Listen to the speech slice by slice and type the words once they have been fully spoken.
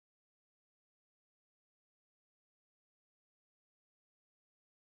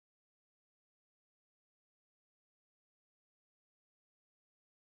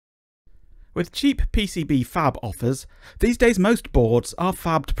With cheap PCB fab offers, these days most boards are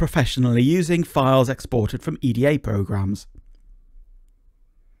fabbed professionally using files exported from EDA programs.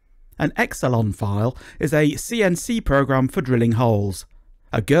 An Exelon file is a CNC program for drilling holes.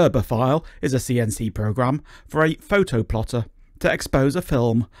 A Gerber file is a CNC program for a photoplotter to expose a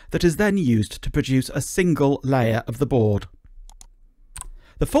film that is then used to produce a single layer of the board.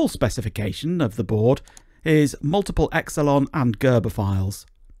 The full specification of the board is multiple Exelon and Gerber files.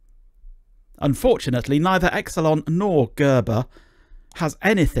 Unfortunately, neither Exelon nor Gerber has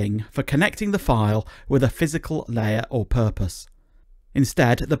anything for connecting the file with a physical layer or purpose.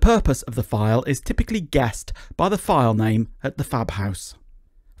 Instead, the purpose of the file is typically guessed by the file name at the fab house.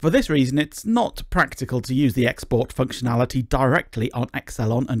 For this reason, it's not practical to use the export functionality directly on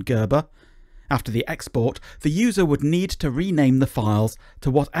Exelon and Gerber. After the export, the user would need to rename the files to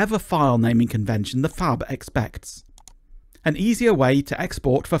whatever file naming convention the fab expects. An easier way to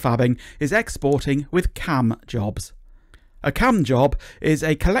export for fabbing is exporting with CAM jobs. A CAM job is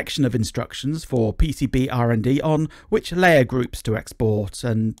a collection of instructions for PCB-RND on which layer groups to export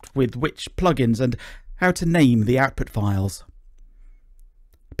and with which plugins and how to name the output files.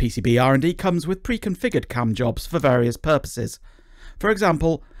 PCB-RND comes with pre-configured CAM jobs for various purposes. For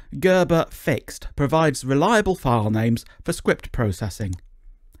example, Gerber Fixed provides reliable file names for script processing.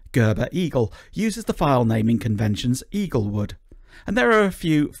 Gerber Eagle uses the file naming conventions Eaglewood, and there are a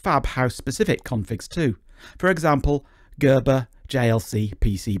few fab house specific configs too. For example, Gerber JLC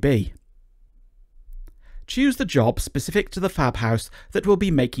PCB. Choose the job specific to the fab house that will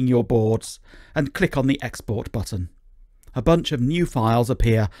be making your boards and click on the export button. A bunch of new files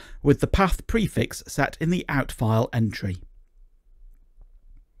appear with the path prefix set in the out file entry.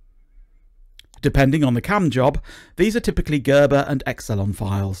 Depending on the CAM job, these are typically Gerber and Exelon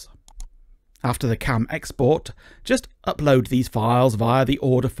files. After the CAM export, just upload these files via the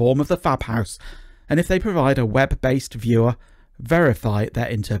order form of the fab house, and if they provide a web-based viewer, verify their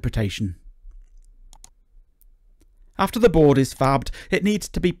interpretation. After the board is fabbed, it needs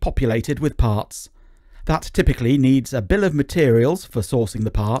to be populated with parts. That typically needs a bill of materials for sourcing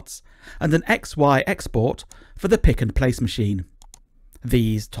the parts, and an XY export for the pick and place machine.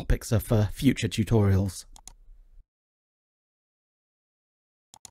 These topics are for future tutorials.